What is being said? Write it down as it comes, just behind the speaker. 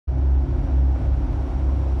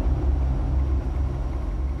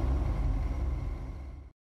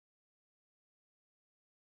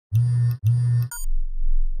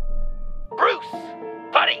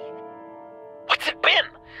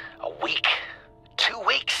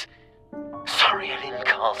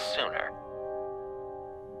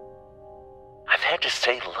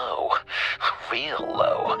stay low. Real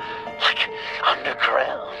low. Like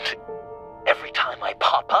underground. Every time I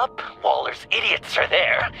pop up, Waller's idiots are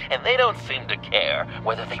there, and they don't seem to care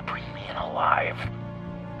whether they bring me in alive.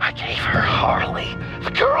 I gave her Harley, the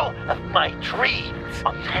girl of my dreams,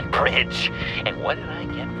 on that bridge, and what did I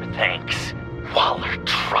get for thanks? Waller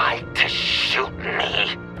tried to shoot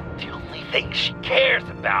me. The only thing she cares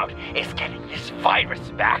about is getting this virus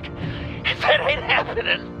back, and that ain't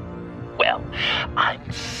happening. Well,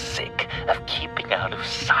 I'm sick of keeping out of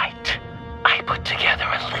sight. I put together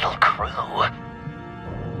a little crew.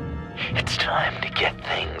 It's time to get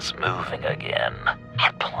things moving again.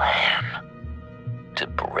 A plan. To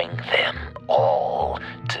bring them all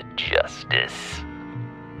to justice.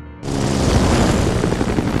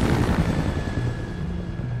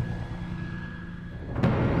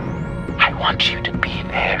 I want you to be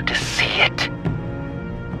there to see it.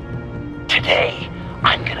 Today,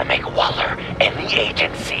 I'm gonna make Waller and the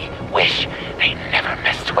agency wish they never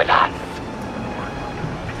messed with us.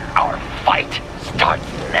 Our fight starts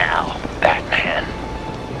now, Batman.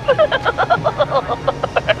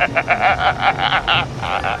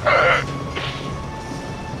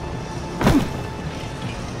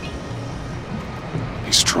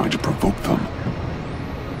 He's trying to provoke them.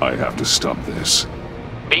 I have to stop this.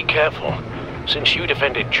 Be careful. Since you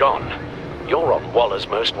defended John, you're on Waller's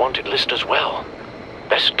most wanted list as well.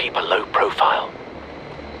 Best keep a low profile.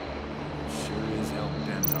 Sure is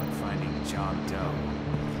hell-bent on finding John Doe.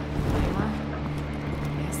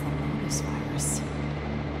 Yes, the Lotus virus.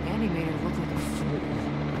 Andy made her look like a fool.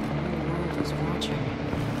 The whole world was watching.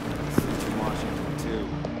 Such in Washington, too.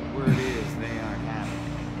 Word is, they aren't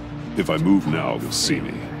happy. If I move now, they'll see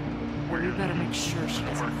me. We better make sure she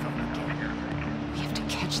doesn't phone again. We have to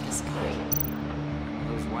catch this guy.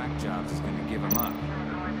 Those whack jobs is gonna give him up.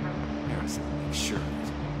 Harrison, make sure of it.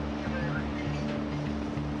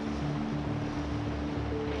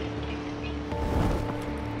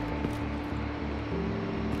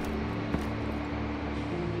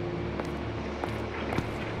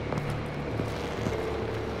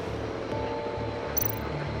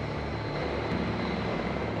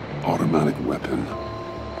 Automatic weapon.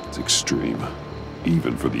 It's extreme,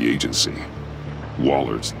 even for the agency.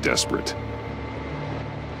 Waller's desperate.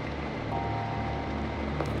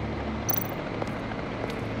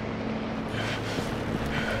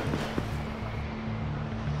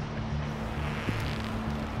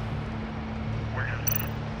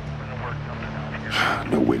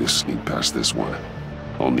 No way to sneak past this one.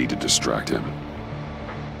 I'll need to distract him.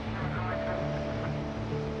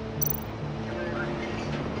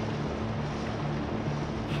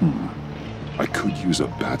 I could use a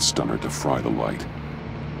bat stunner to fry the light.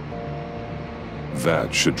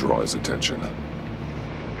 That should draw his attention.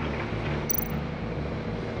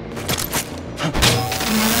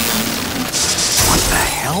 What the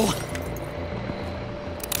hell?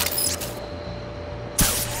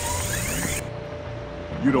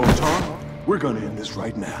 You don't talk? We're gonna end this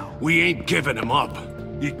right now. We ain't giving him up.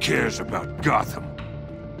 He cares about Gotham.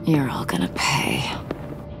 You're all gonna pay.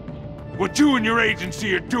 What you and your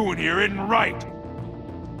agency are doing here isn't right.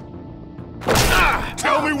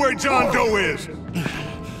 Tell me where John Doe is!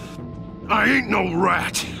 I ain't no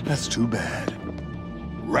rat. That's too bad.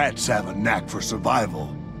 Rats have a knack for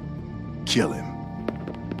survival. Kill him.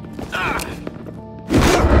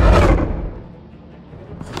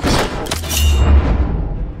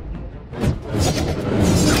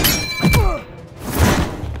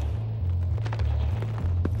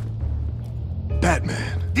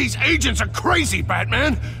 Batman. These agents are crazy,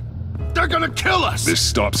 Batman. They're gonna kill us. This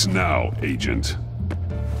stops now, Agent.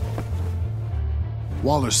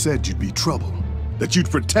 Waller said you'd be trouble, that you'd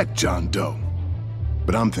protect John Doe.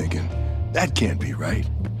 But I'm thinking, that can't be right.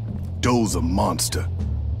 Doe's a monster.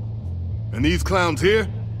 And these clowns here,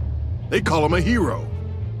 they call him a hero.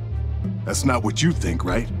 That's not what you think,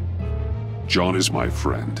 right? John is my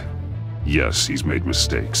friend. Yes, he's made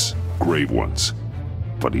mistakes, grave ones.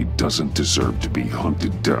 But he doesn't deserve to be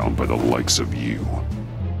hunted down by the likes of you.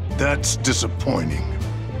 That's disappointing.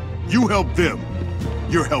 You help them,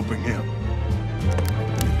 you're helping him.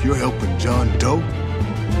 If you're helping John Doe,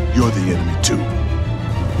 you're the enemy too.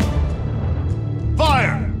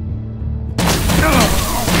 Fire!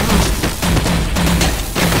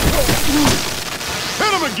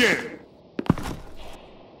 Hit him again!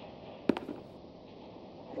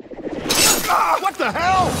 What the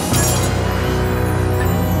hell?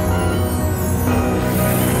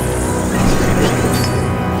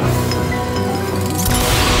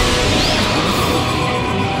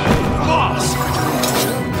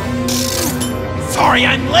 Sorry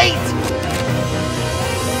I'm late!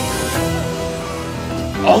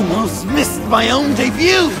 almost missed my own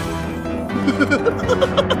debut!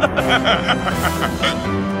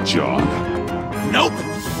 John? Nope!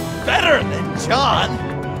 Better than John!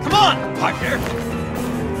 Come on, partner!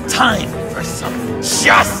 Time for some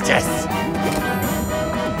justice!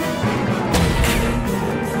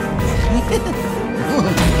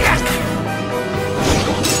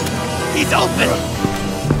 He's open!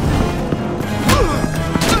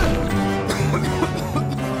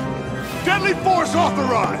 Deadly force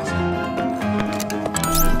authorized!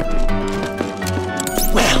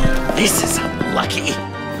 Well, this is unlucky.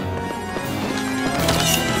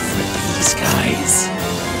 For these guys.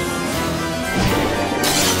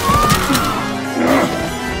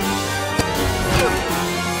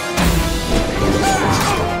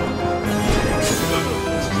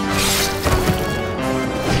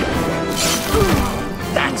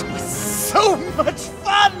 That was so much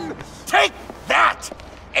fun! Take that,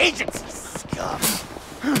 agency scum!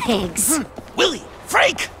 Pigs. Willie,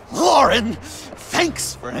 Frank, Lauren,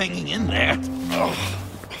 thanks for hanging in there.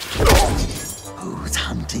 Who's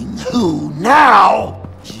hunting who now?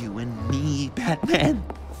 You and me, Batman.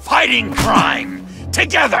 Fighting crime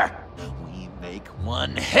together. We make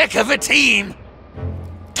one heck of a team.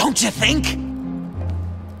 Don't you think?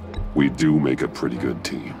 We do make a pretty good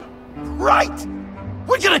team. Right.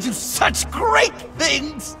 We're gonna do such great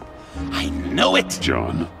things. I know it.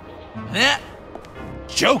 John? Eh?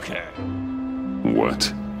 Joker.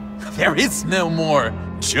 What? There is no more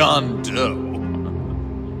John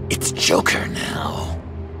Doe. It's Joker now.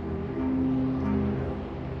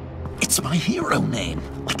 It's my hero name.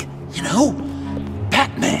 Like, you know,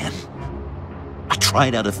 Batman. I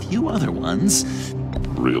tried out a few other ones.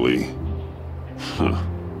 Really? Huh.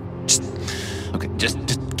 Just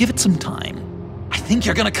give it some time. I think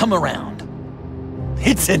you're gonna come around.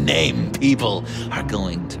 It's a name people are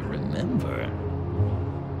going to remember.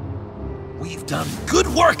 We've done good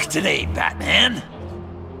work today, Batman.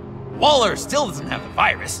 Waller still doesn't have the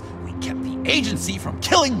virus. We kept the agency from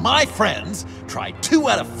killing my friends. Tried 2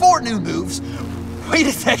 out of 4 new moves. Wait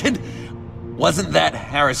a second. Wasn't that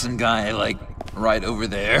Harrison guy, like, right over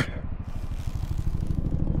there?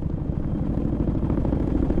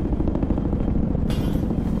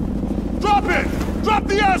 Drop it! Drop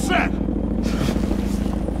the asset!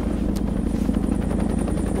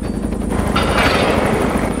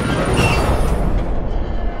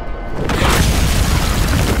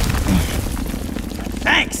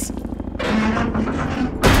 Thanks!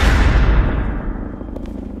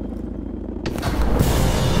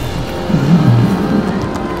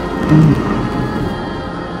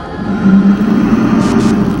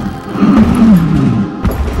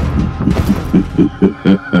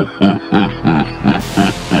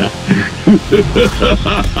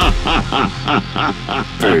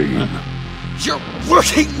 Pain. You're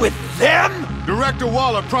working with them? Director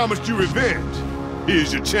Waller promised you revenge.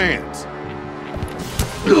 Here's your chance.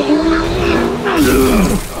 Get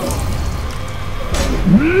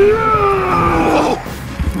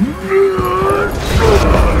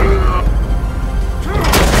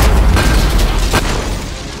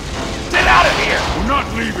out of here! We're not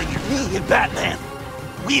leaving you. Me and Batman,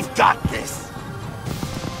 we've got this.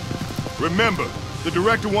 Remember, the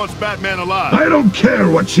director wants Batman alive. I don't care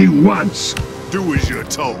what she wants. Do as you're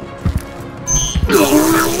told.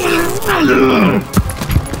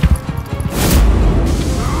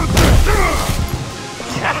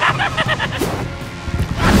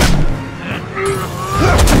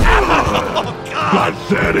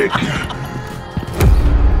 Pathetic.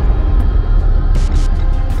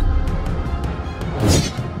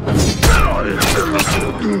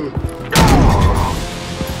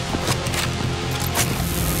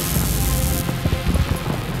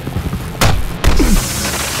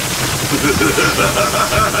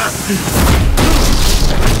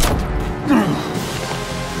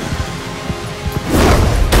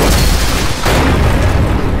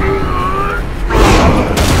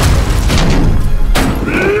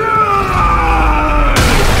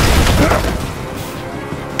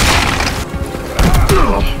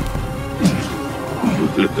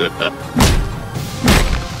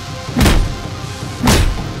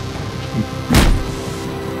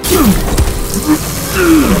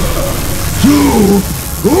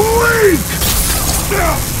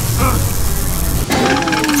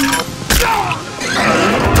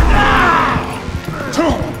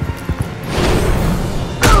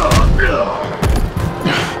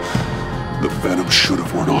 The venom should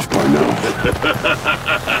have worn off by now.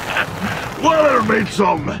 Waller made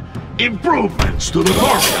some improvements to the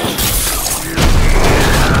formula.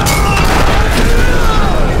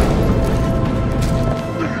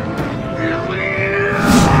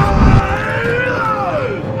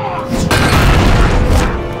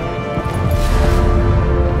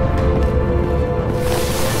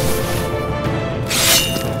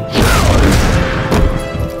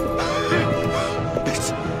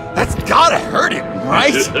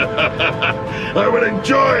 right? I will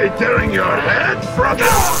enjoy tearing your head from it!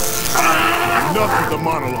 Enough with the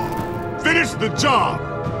monologue. Finish the job!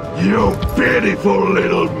 You pitiful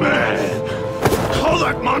little man! Call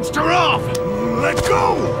that monster off! Let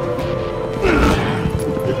go!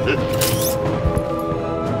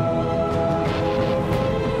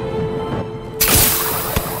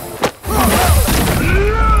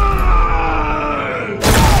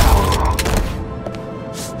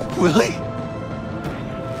 Willie?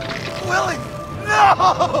 Willie!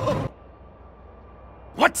 No!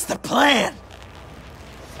 What's the plan?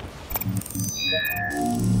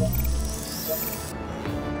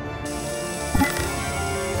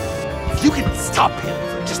 If you can stop him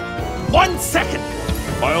for just 1 second,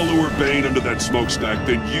 I'll lure Bane under that smokestack,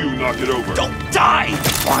 then you knock it over. don't die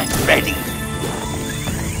before I'm ready.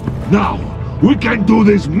 Now, we can do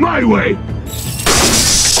this my way!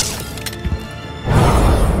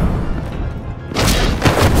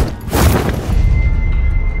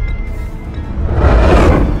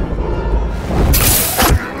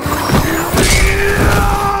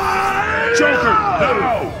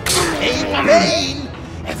 Bane!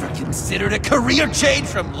 Ever considered a career change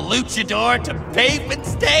from luchador to pavement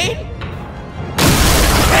stain?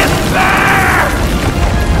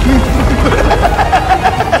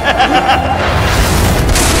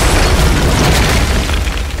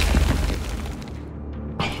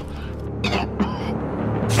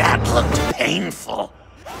 That looked painful.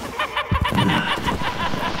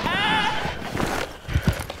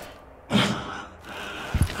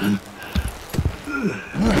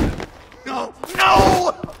 No!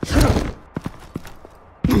 No!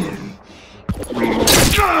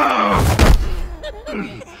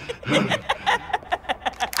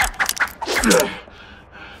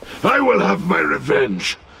 I will have my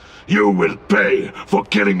revenge. You will pay for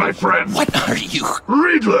killing my friend. What are you?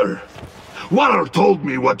 Riddler! Waller told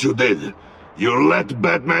me what you did. You let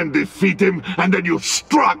Batman defeat him, and then you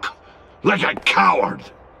struck like a coward.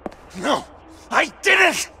 No! I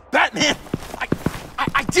didn't! Batman!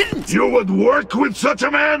 I didn't! You would work with such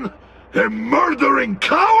a man? A murdering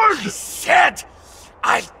coward? Said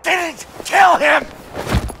I didn't kill him!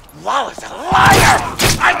 Waller's a liar!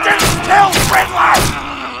 I didn't kill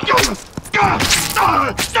Riddler!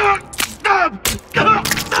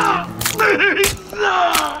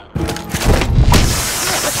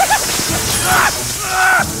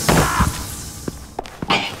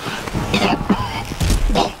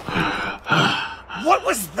 What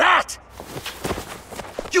was that?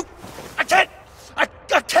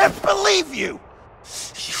 I can't believe you!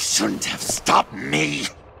 You shouldn't have stopped me.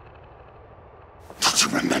 Don't you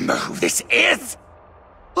remember who this is?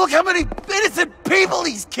 Look how many innocent people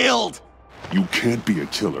he's killed! You can't be a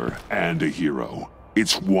killer and a hero.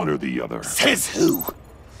 It's one or the other. Says who?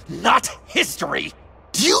 Not history.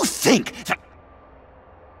 Do you think that...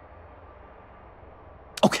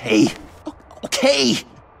 Okay. Okay.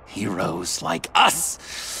 Heroes like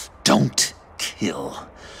us don't kill.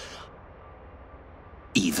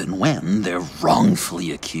 Even when they're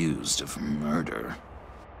wrongfully accused of murder.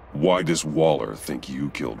 Why does Waller think you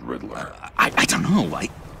killed Riddler? I don't know.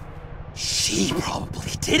 She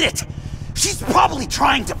probably did it. She's probably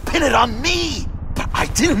trying to pin it on me. But I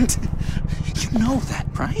didn't. You know that,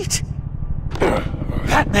 right?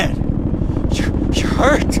 Batman, you're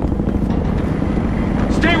hurt.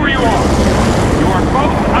 Stay where you are! You are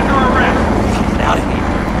both under arrest! Get out of here.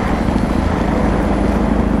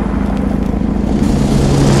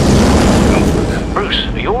 Bruce,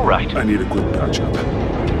 are you alright? I need a quick patch-up.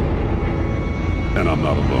 And I'm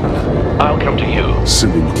not alone. I'll come to you.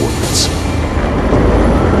 Sending coordinates.